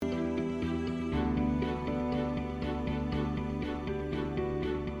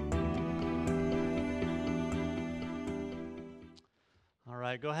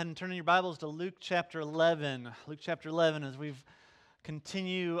Go ahead and turn in your Bibles to Luke chapter 11. Luke chapter 11, as we've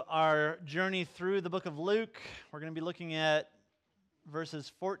continue our journey through the book of Luke, we're going to be looking at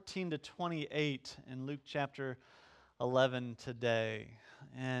verses 14 to 28 in Luke chapter 11 today.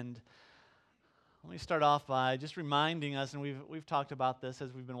 And let me start off by just reminding us, and we've talked about this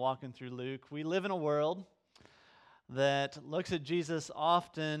as we've been walking through Luke. We live in a world that looks at Jesus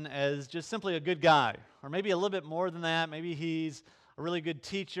often as just simply a good guy, or maybe a little bit more than that. Maybe he's a really good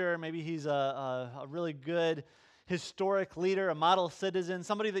teacher. Maybe he's a really good historic leader, a model citizen,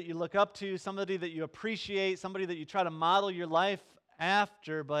 somebody that you look up to, somebody that you appreciate, somebody that you try to model your life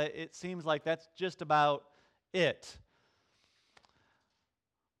after, but it seems like that's just about it.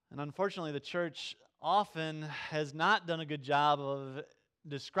 And unfortunately, the church often has not done a good job of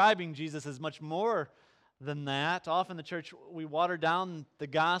describing Jesus as much more than that. Often the church, we water down the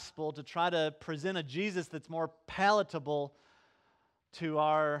gospel to try to present a Jesus that's more palatable to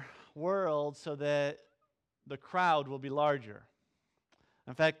our world so that the crowd will be larger.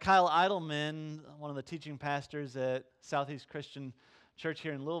 In fact, Kyle Idleman, one of the teaching pastors at Southeast Christian Church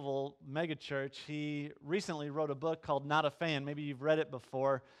here in Louisville, mega church, he recently wrote a book called Not a Fan. Maybe you've read it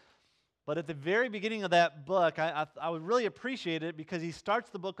before. But at the very beginning of that book, I would really appreciate it because he starts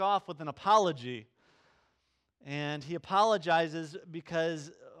the book off with an apology. And he apologizes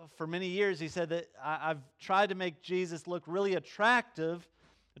because for many years he said that I've tried to make Jesus look really attractive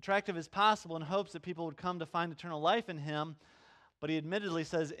as possible in hopes that people would come to find eternal life in him. But he admittedly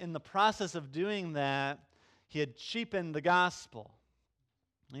says in the process of doing that, he had cheapened the gospel.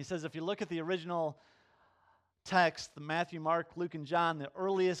 And he says if you look at the original text, the Matthew, Mark, Luke, and John, the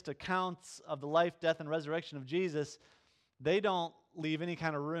earliest accounts of the life, death, and resurrection of Jesus, they don't leave any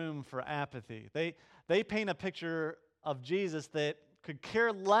kind of room for apathy. They paint a picture of Jesus that could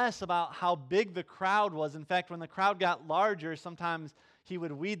care less about how big the crowd was. In fact, when the crowd got larger, sometimes he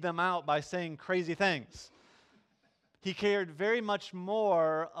would weed them out by saying crazy things. He cared very much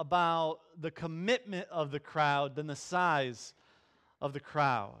more about the commitment of the crowd than the size of the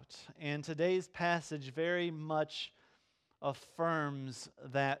crowd. And today's passage very much affirms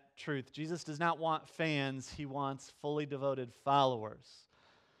that truth. Jesus does not want fans, he wants fully devoted followers.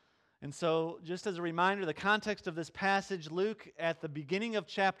 And so, just as a reminder, the context of this passage, Luke, at the beginning of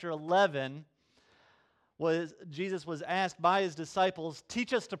chapter 11, Jesus was asked by his disciples,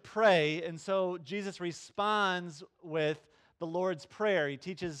 teach us to pray. And so Jesus responds with the Lord's Prayer. He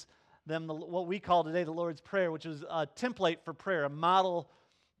teaches them what we call today the Lord's Prayer, which is a template for prayer, a model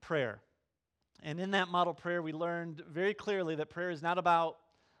prayer. And in that model prayer, we learned very clearly that prayer is not about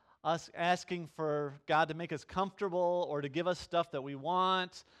us asking for God to make us comfortable or to give us stuff that we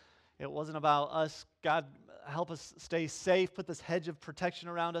want. It wasn't about us, God, help us stay safe, put this hedge of protection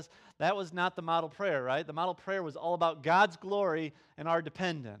around us. That was not the model prayer, right? The model prayer was all about God's glory and our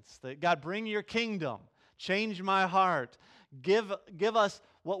dependence. That God, bring your kingdom, change my heart, give us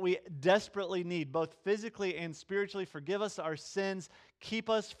what we desperately need, both physically and spiritually. Forgive us our sins, keep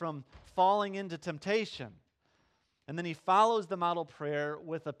us from falling into temptation. And then he follows the model prayer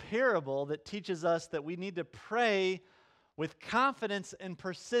with a parable that teaches us that we need to pray with confidence and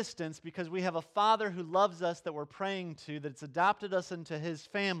persistence because we have a Father who loves us that we're praying to, that's adopted us into his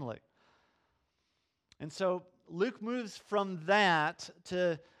family. And so Luke moves from that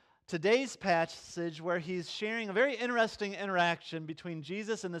to today's passage where he's sharing a very interesting interaction between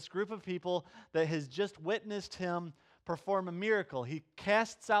Jesus and this group of people that has just witnessed him perform a miracle. He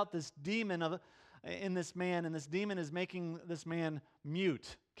casts out this demon in this man, and this demon is making this man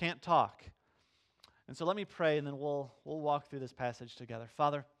mute, can't talk. And so let me pray, and then we'll walk through this passage together.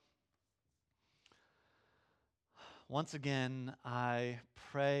 Father, once again, I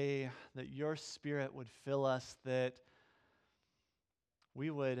pray that your Spirit would fill us, that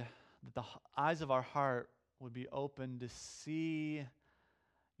the eyes of our heart would be open to see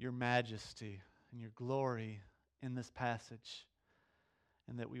your majesty and your glory in this passage,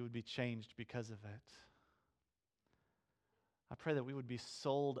 and that we would be changed because of it. I pray that we would be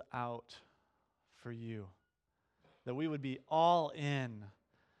sold out for you, that we would be all in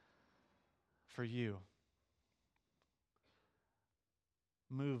for you.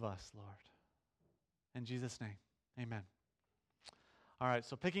 Move us, Lord. In Jesus' name, amen. All right,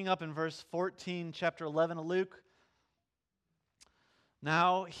 so picking up in verse 14, chapter 11 of Luke.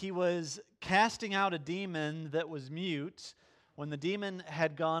 Now he was casting out a demon that was mute. When the demon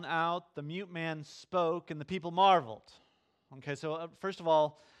had gone out, the mute man spoke, and the people marveled. Okay, so first of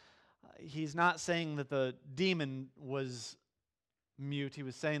all, he's not saying that the demon was mute. He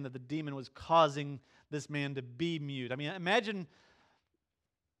was saying that the demon was causing this man to be mute. I mean, imagine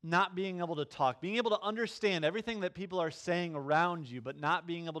not being able to talk, being able to understand everything that people are saying around you, but not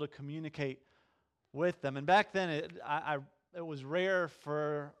being able to communicate with them. And back then, it was rare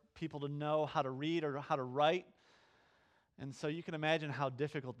for people to know how to read or how to write. And so you can imagine how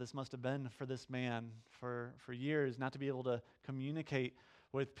difficult this must have been for this man for years, not to be able to communicate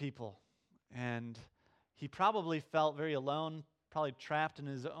with people. And he probably felt very alone, probably trapped in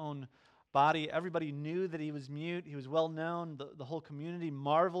his own body. Everybody knew that he was mute. He was well known. The whole community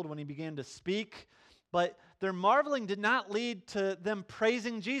marveled when he began to speak. But their marveling did not lead to them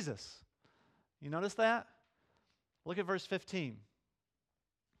praising Jesus. You notice that? Look at verse 15.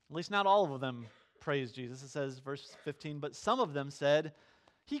 At least not all of them praised Jesus. It says, verse 15, but some of them said,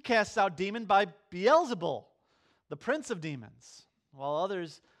 he casts out demons by Beelzebul, the prince of demons, while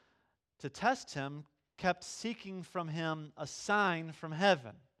others, to test him, kept seeking from him a sign from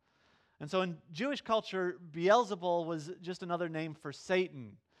heaven. And so in Jewish culture, Beelzebul was just another name for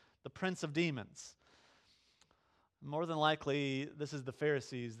Satan, the prince of demons. More than likely, this is the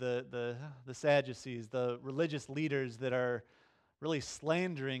Pharisees, the Sadducees, the religious leaders that are really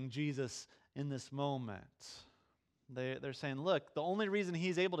slandering Jesus in this moment. They're saying, look, the only reason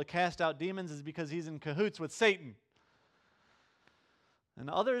he's able to cast out demons is because he's in cahoots with Satan. And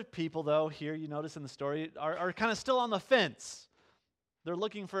other people, though, here you notice in the story, are kind of still on the fence. They're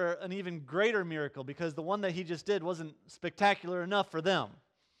looking for an even greater miracle because the one that he just did wasn't spectacular enough for them.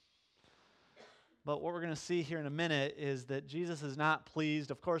 But what we're going to see here in a minute is that Jesus is not pleased,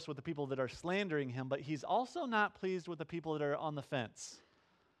 of course, with the people that are slandering him, but he's also not pleased with the people that are on the fence.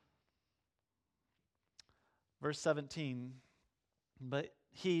 Verse 17, but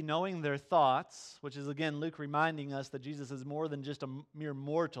he, knowing their thoughts, which is again Luke reminding us that Jesus is more than just a mere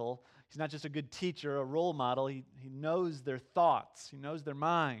mortal. He's not just a good teacher, a role model. He knows their thoughts. He knows their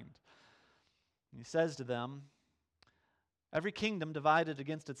mind. And he says to them, every kingdom divided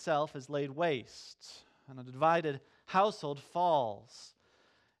against itself is laid waste, and a divided household falls.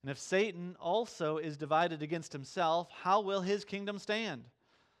 And if Satan also is divided against himself, how will his kingdom stand?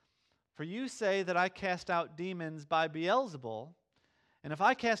 For you say that I cast out demons by Beelzebul, and if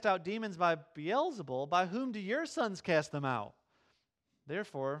I cast out demons by Beelzebul, by whom do your sons cast them out?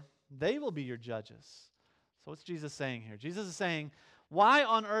 Therefore, they will be your judges. So what's Jesus saying here? Jesus is saying, why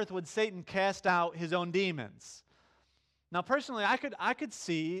on earth would Satan cast out his own demons? Now, personally, I could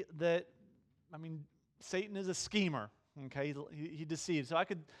see that, Satan is a schemer, okay? He deceives. So I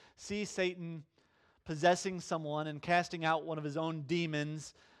could see Satan possessing someone and casting out one of his own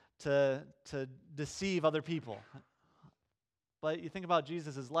demons to deceive other people. But you think about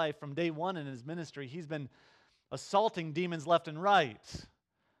Jesus' life, from day one in his ministry, he's been assaulting demons left and right.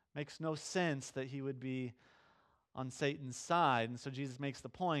 Makes no sense that he would be on Satan's side. And so Jesus makes the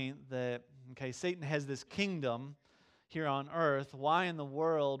point that, Satan has this kingdom here on earth. Why in the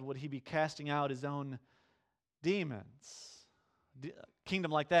world would he be casting out his own demons? A kingdom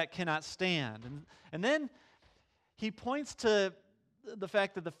like that cannot stand. And then he points to the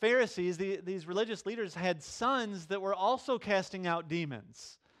fact that the Pharisees, these religious leaders, had sons that were also casting out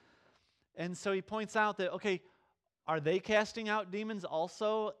demons. And so he points out that, are they casting out demons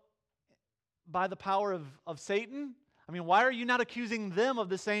also by the power of Satan? Why are you not accusing them of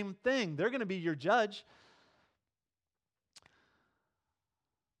the same thing? They're going to be your judge.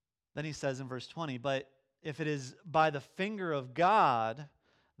 Then he says in verse 20, but if it is by the finger of God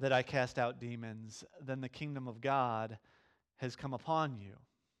that I cast out demons, then the kingdom of God has come upon you.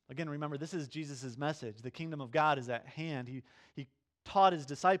 Again, remember, this is Jesus' message. The kingdom of God is at hand. He taught his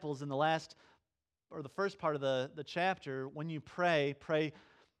disciples in the first part of the chapter, when you pray,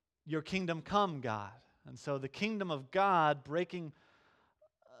 your kingdom come, God. And so the kingdom of God breaking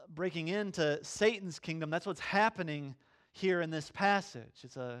into Satan's kingdom, that's what's happening here in this passage.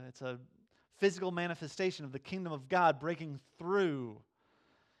 It's a physical manifestation of the kingdom of God breaking through.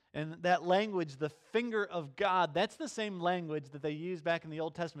 And that language, the finger of God, that's the same language that they used back in the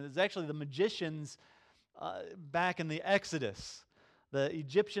Old Testament. It's actually the magicians back in the Exodus. The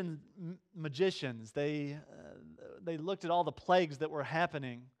Egyptian magicians, they looked at all the plagues that were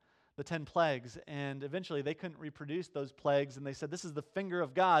happening, the 10 plagues, and eventually they couldn't reproduce those plagues, and they said, this is the finger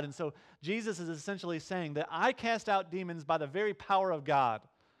of God. And so Jesus is essentially saying that I cast out demons by the very power of God.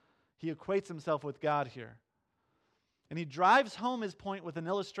 He equates himself with God here. And he drives home his point with an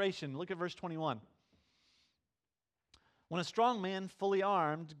illustration. Look at verse 21. When a strong man, fully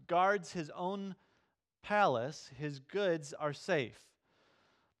armed, guards his own palace, his goods are safe.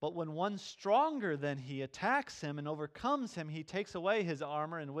 But when one stronger than he attacks him and overcomes him, he takes away his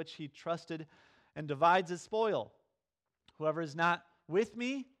armor in which he trusted and divides his spoil. Whoever is not with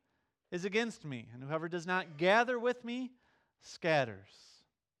me is against me, and whoever does not gather with me scatters.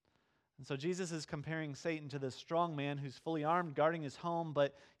 And so Jesus is comparing Satan to this strong man who's fully armed, guarding his home,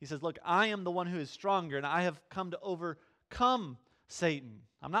 but he says, look, I am the one who is stronger, and I have come to overcome Satan.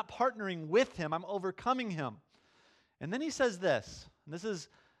 I'm not partnering with him, I'm overcoming him. And then he says this, and this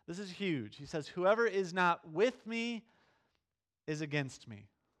is huge. He says, whoever is not with me is against me.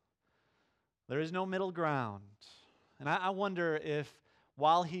 There is no middle ground. And I wonder if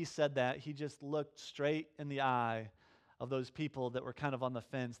while he said that, he just looked straight in the eye of those people that were kind of on the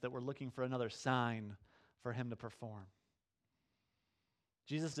fence, that were looking for another sign for him to perform.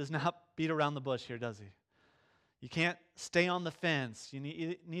 Jesus does not beat around the bush here, does he? You can't stay on the fence. You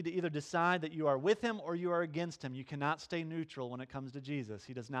need to either decide that you are with him or you are against him. You cannot stay neutral when it comes to Jesus.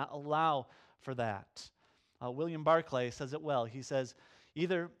 He does not allow for that. William Barclay says it well. He says,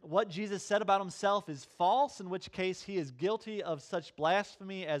 either what Jesus said about himself is false, in which case he is guilty of such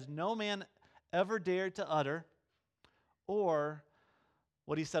blasphemy as no man ever dared to utter, or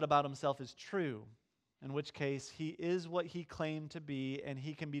what he said about himself is true, in which case he is what he claimed to be, and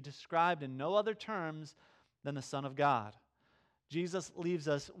he can be described in no other terms than the Son of God. Jesus leaves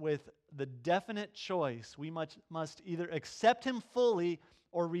us with the definite choice. We must either accept him fully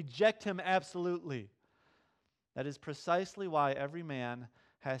or reject him absolutely. That is precisely why every man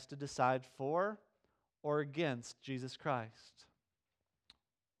has to decide for or against Jesus Christ.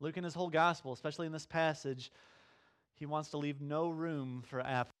 Luke in his whole gospel, especially in this passage, he wants to leave no room for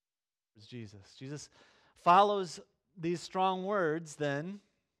apathy towards Jesus. Jesus follows these strong words then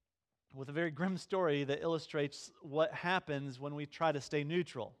with a very grim story that illustrates what happens when we try to stay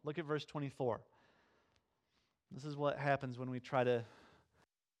neutral. Look at verse 24. This is what happens when we try to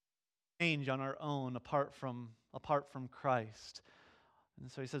change on our own apart from Christ. And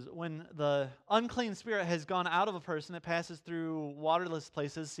so he says, when the unclean spirit has gone out of a person, it passes through waterless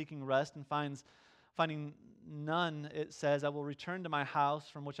places seeking rest and finding none, it says, I will return to my house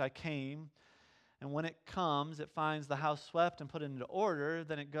from which I came. And when it comes, it finds the house swept and put into order.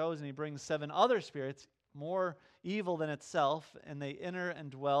 Then it goes and he brings 7 other spirits, more evil than itself, and they enter and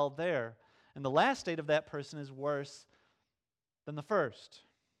dwell there. And the last state of that person is worse than the first.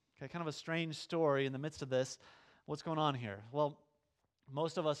 Okay, kind of a strange story in the midst of this. What's going on here? Well,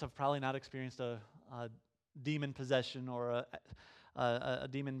 most of us have probably not experienced a demon possession or a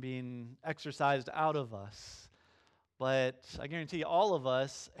demon being exorcised out of us. But I guarantee you, all of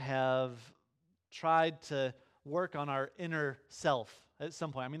us have tried to work on our inner self at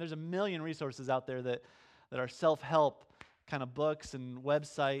some point. I mean, there's a million resources out there that are self-help kind of books and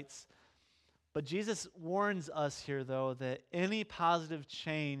websites. But Jesus warns us here, though, that any positive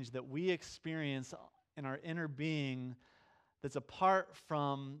change that we experience in our inner being that's apart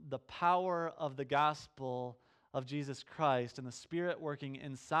from the power of the gospel of Jesus Christ and the Spirit working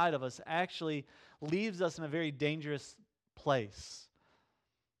inside of us actually leaves us in a very dangerous place.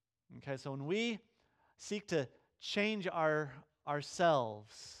 Okay, so when we seek to change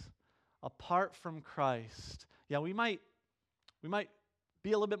ourselves apart from Christ, yeah, we might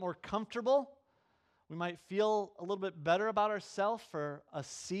be a little bit more comfortable. We might feel a little bit better about ourselves for a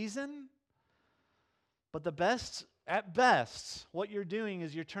season. But at best, what you're doing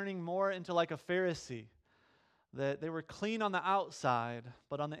is you're turning more into like a Pharisee. That they were clean on the outside,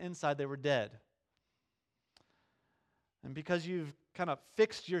 but on the inside they were dead. And because you've kind of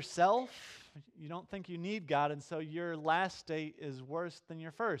fixed yourself, you don't think you need God, and so your last state is worse than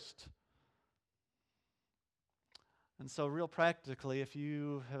your first. And so real practically, if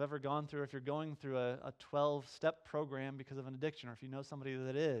you have ever gone through, or if you're going through a 12-step program because of an addiction, or if you know somebody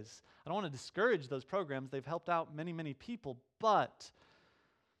that is, I don't want to discourage those programs. They've helped out many, many people, but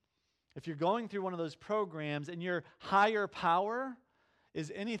if you're going through one of those programs and your higher power is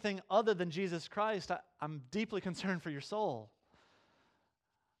anything other than Jesus Christ, I'm deeply concerned for your soul.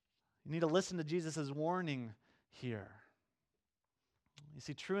 You need to listen to Jesus' warning here. You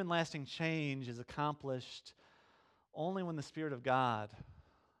see, true and lasting change is accomplished only when the Spirit of God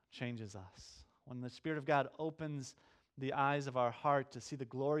changes us. When the Spirit of God opens the eyes of our heart to see the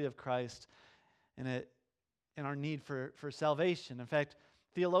glory of Christ in our need for salvation. In fact,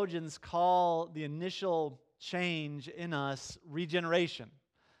 theologians call the initial change in us regeneration.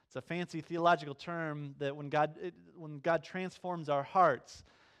 It's a fancy theological term that when God transforms our hearts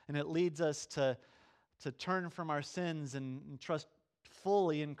and it leads us to turn from our sins and trust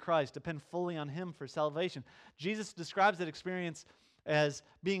fully in Christ, depend fully on Him for salvation. Jesus describes that experience as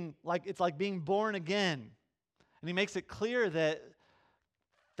being like being born again. And He makes it clear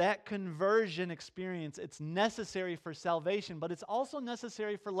that conversion experience, it's necessary for salvation, but it's also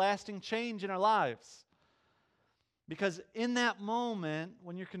necessary for lasting change in our lives. Because in that moment,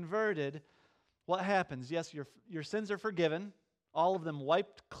 when you're converted, what happens? Yes, your sins are forgiven, all of them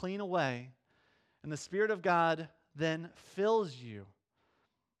wiped clean away, and the Spirit of God then fills you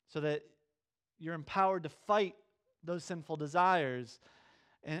so that you're empowered to fight those sinful desires.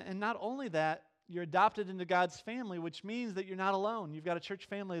 And not only that, you're adopted into God's family, which means that you're not alone. You've got a church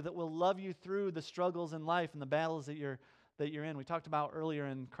family that will love you through the struggles in life and the battles that you're in. We talked about earlier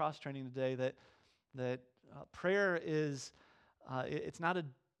in cross-training today that prayer is, it's not a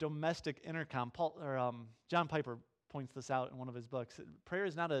domestic intercom. John Piper points this out in one of his books. Prayer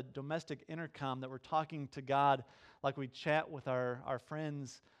is not a domestic intercom that we're talking to God like we chat with our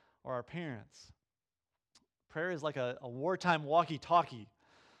friends or our parents. Prayer is like a wartime walkie-talkie.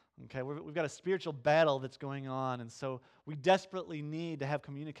 Okay, we've got a spiritual battle that's going on, and so we desperately need to have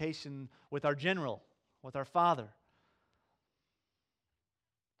communication with our general, with our Father.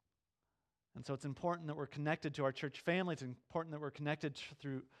 And so it's important that we're connected to our church family. It's important that we're connected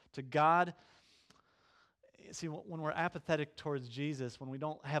to God. See, when we're apathetic towards Jesus, when we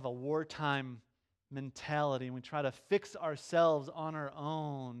don't have a wartime mentality, and we try to fix ourselves on our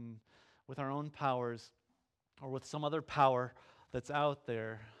own with our own powers or with some other power that's out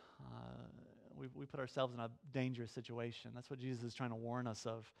there, we put ourselves in a dangerous situation. That's what Jesus is trying to warn us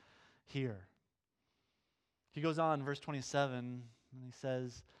of here. He goes on, verse 27, and he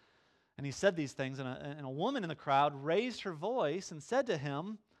says, "And he said these things, and a woman in the crowd raised her voice and said to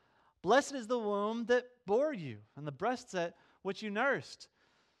him, 'Blessed is the womb that bore you, and the breasts at which you nursed.'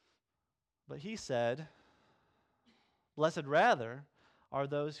 But he said, 'Blessed rather are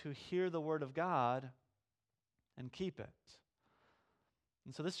those who hear the word of God and keep it.'"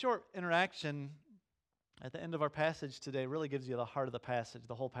 And so this short interaction at the end of our passage today really gives you the heart of the passage,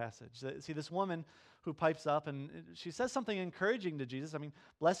 the whole passage. See, this woman who pipes up and she says something encouraging to Jesus. I mean,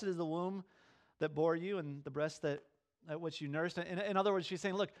 blessed is the womb that bore you and the breast at which you nursed. In other words, she's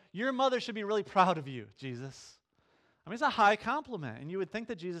saying, look, your mother should be really proud of you, Jesus. I mean, it's a high compliment. And you would think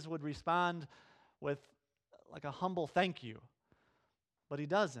that Jesus would respond with like a humble thank you. But he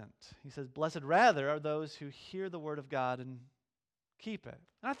doesn't. He says, blessed rather are those who hear the word of God and keep it.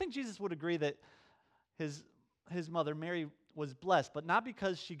 And I think Jesus would agree that his mother, Mary, was blessed, but not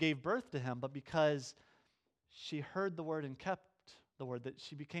because she gave birth to him, but because she heard the word and kept the word, that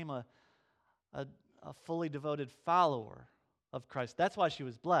she became a fully devoted follower of Christ. That's why she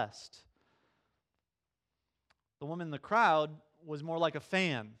was blessed. The woman in the crowd was more like a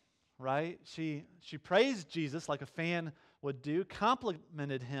fan, right? She praised Jesus like a fan would do,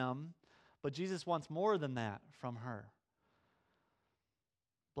 complimented him, but Jesus wants more than that from her.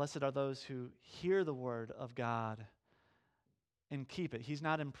 Blessed are those who hear the word of God and keep it. He's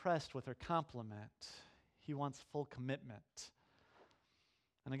not impressed with her compliment. He wants full commitment.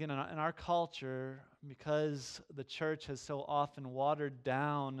 And again, in our culture, because the church has so often watered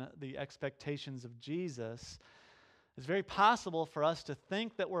down the expectations of Jesus, it's very possible for us to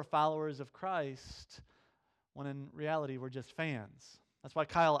think that we're followers of Christ when in reality we're just fans. That's why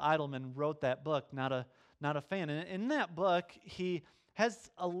Kyle Idleman wrote that book, Not a Fan. And in that book, he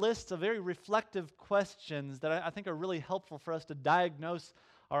has a list of very reflective questions that I think are really helpful for us to diagnose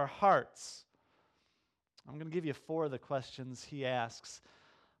our hearts. I'm going to give you 4 of the questions he asks.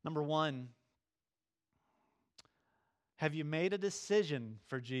 Number 1, have you made a decision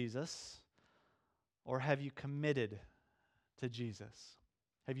for Jesus, or have you committed to Jesus?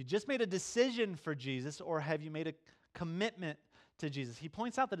 Have you just made a decision for Jesus, or have you made a commitment to Jesus? He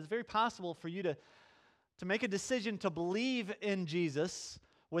points out that it's very possible for you to make a decision to believe in Jesus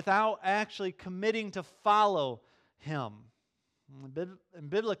without actually committing to follow him. And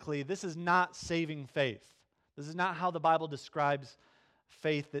biblically, this is not saving faith. This is not how the Bible describes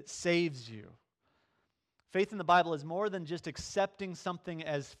faith that saves you. Faith in the Bible is more than just accepting something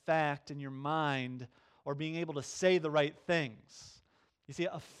as fact in your mind or being able to say the right things. You see,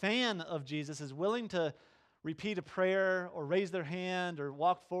 a fan of Jesus is willing to repeat a prayer or raise their hand or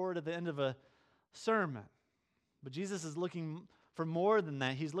walk forward at the end of a sermon. But Jesus is looking for more than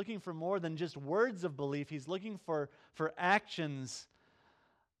that. He's looking for more than just words of belief. He's looking for actions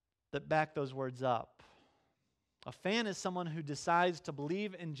that back those words up. A fan is someone who decides to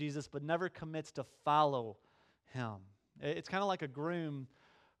believe in Jesus but never commits to follow him. It's kind of like a groom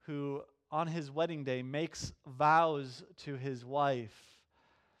who on his wedding day makes vows to his wife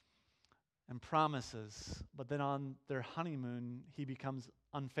and promises, but then on their honeymoon he becomes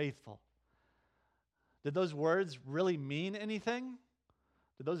unfaithful. Did those words really mean anything?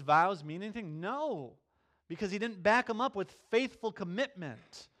 Did those vows mean anything? No, because he didn't back them up with faithful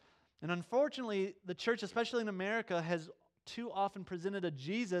commitment. And unfortunately, the church, especially in America, has too often presented a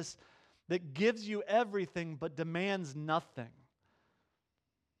Jesus that gives you everything but demands nothing.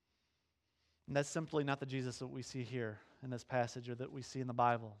 And that's simply not the Jesus that we see here in this passage or that we see in the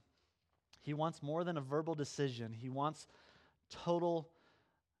Bible. He wants more than a verbal decision. He wants total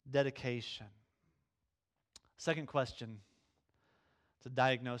dedication. Second question to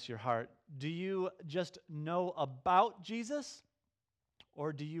diagnose your heart. Do you just know about Jesus,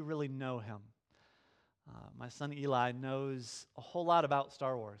 or do you really know him? My son Eli knows a whole lot about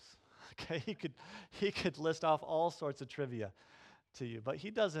Star Wars. Okay, he could list off all sorts of trivia to you, but he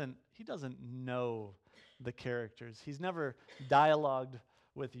doesn't know the characters. He's never dialogued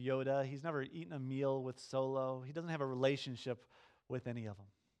with Yoda. He's never eaten a meal with Solo. He doesn't have a relationship with any of them.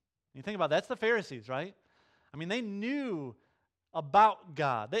 You think about it, that's the Pharisees, right? I mean, they knew about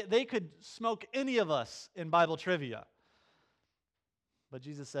God. They could smoke any of us in Bible trivia. But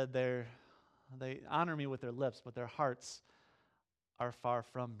Jesus said they honor me with their lips, but their hearts are far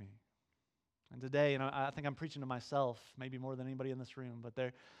from me. And today, I think I'm preaching to myself, maybe more than anybody in this room, but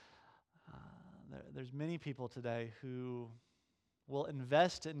there's many people today who will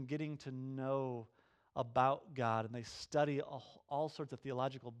invest in getting to know about God, and they study all sorts of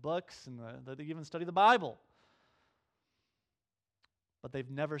theological books, and they even study the Bible. But they've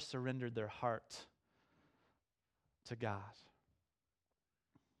never surrendered their heart to God.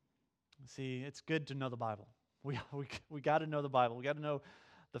 See, it's good to know the Bible. We got to know the Bible. We got to know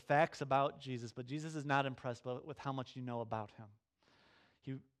the facts about Jesus, but Jesus is not impressed with how much you know about him.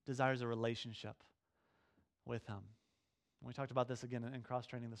 He desires a relationship with him. And we talked about this again in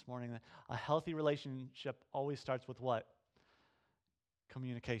cross-training this morning, that a healthy relationship always starts with what?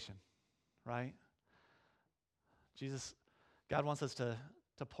 Communication, right? God wants us to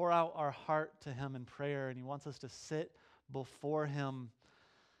pour out our heart to him in prayer, and he wants us to sit before him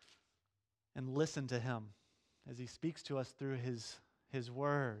and listen to him as he speaks to us through his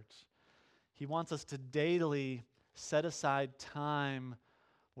words. He wants us to daily set aside time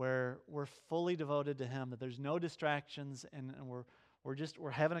where we're fully devoted to him, that there's no distractions, and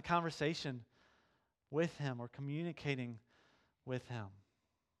we're having a conversation with him. We're communicating with him.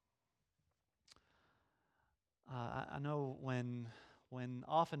 I know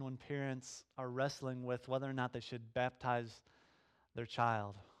often when parents are wrestling with whether or not they should baptize their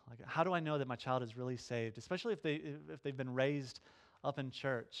child, like, how do I know that my child is really saved, especially if they've been raised up in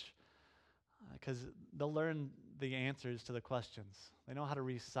church? Because they'll learn the answers to the questions. They know how to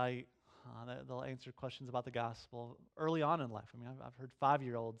recite. They'll answer questions about the gospel early on in life. I mean, I've heard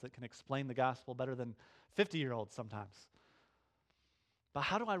 5-year-olds that can explain the gospel better than 50-year-olds sometimes. But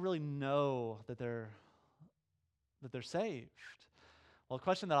how do I really know that they're saved? Well, a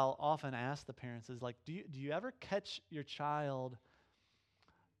question that I'll often ask the parents is like, do you ever catch your child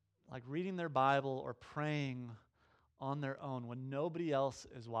like reading their Bible or praying on their own when nobody else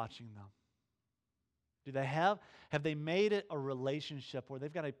is watching them? Have they made it a relationship where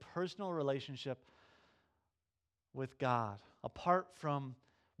they've got a personal relationship with God, apart from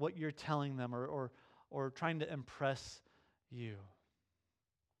what you're telling them or trying to impress you?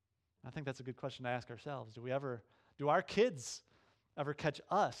 I think that's a good question to ask ourselves. Do our kids ever catch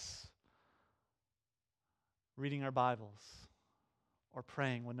us reading our Bibles or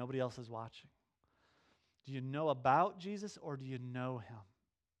praying when nobody else is watching? Do you know about Jesus, or do you know him?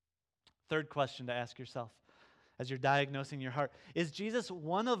 Third question to ask yourself as you're diagnosing your heart: is Jesus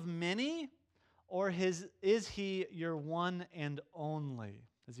one of many, or is he your one and only?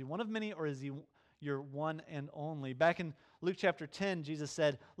 Is he one of many, or is he your one and only? Back in Luke chapter 10, Jesus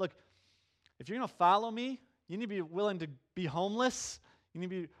said, look, if you're going to follow me, you need to be willing to be homeless. You need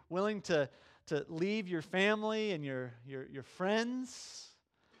to be willing to leave your family and your friends.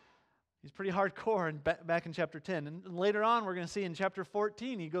 He's pretty hardcore back in chapter 10. And later on, we're going to see in chapter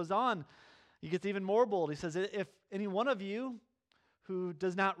 14, he goes on. He gets even more bold. He says, if any one of you who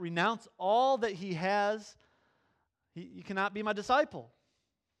does not renounce all that he has, he cannot be my disciple.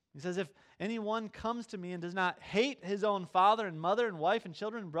 He says, if anyone comes to me and does not hate his own father and mother and wife and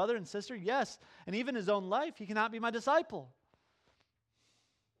children and brother and sister, yes, and even his own life, he cannot be my disciple.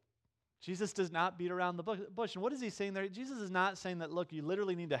 Jesus does not beat around the bush. And what is he saying there? Jesus is not saying that, look, you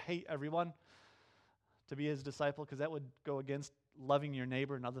literally need to hate everyone to be his disciple, because that would go against loving your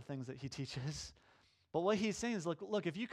neighbor and other things that he teaches. But what he's saying is, look, if you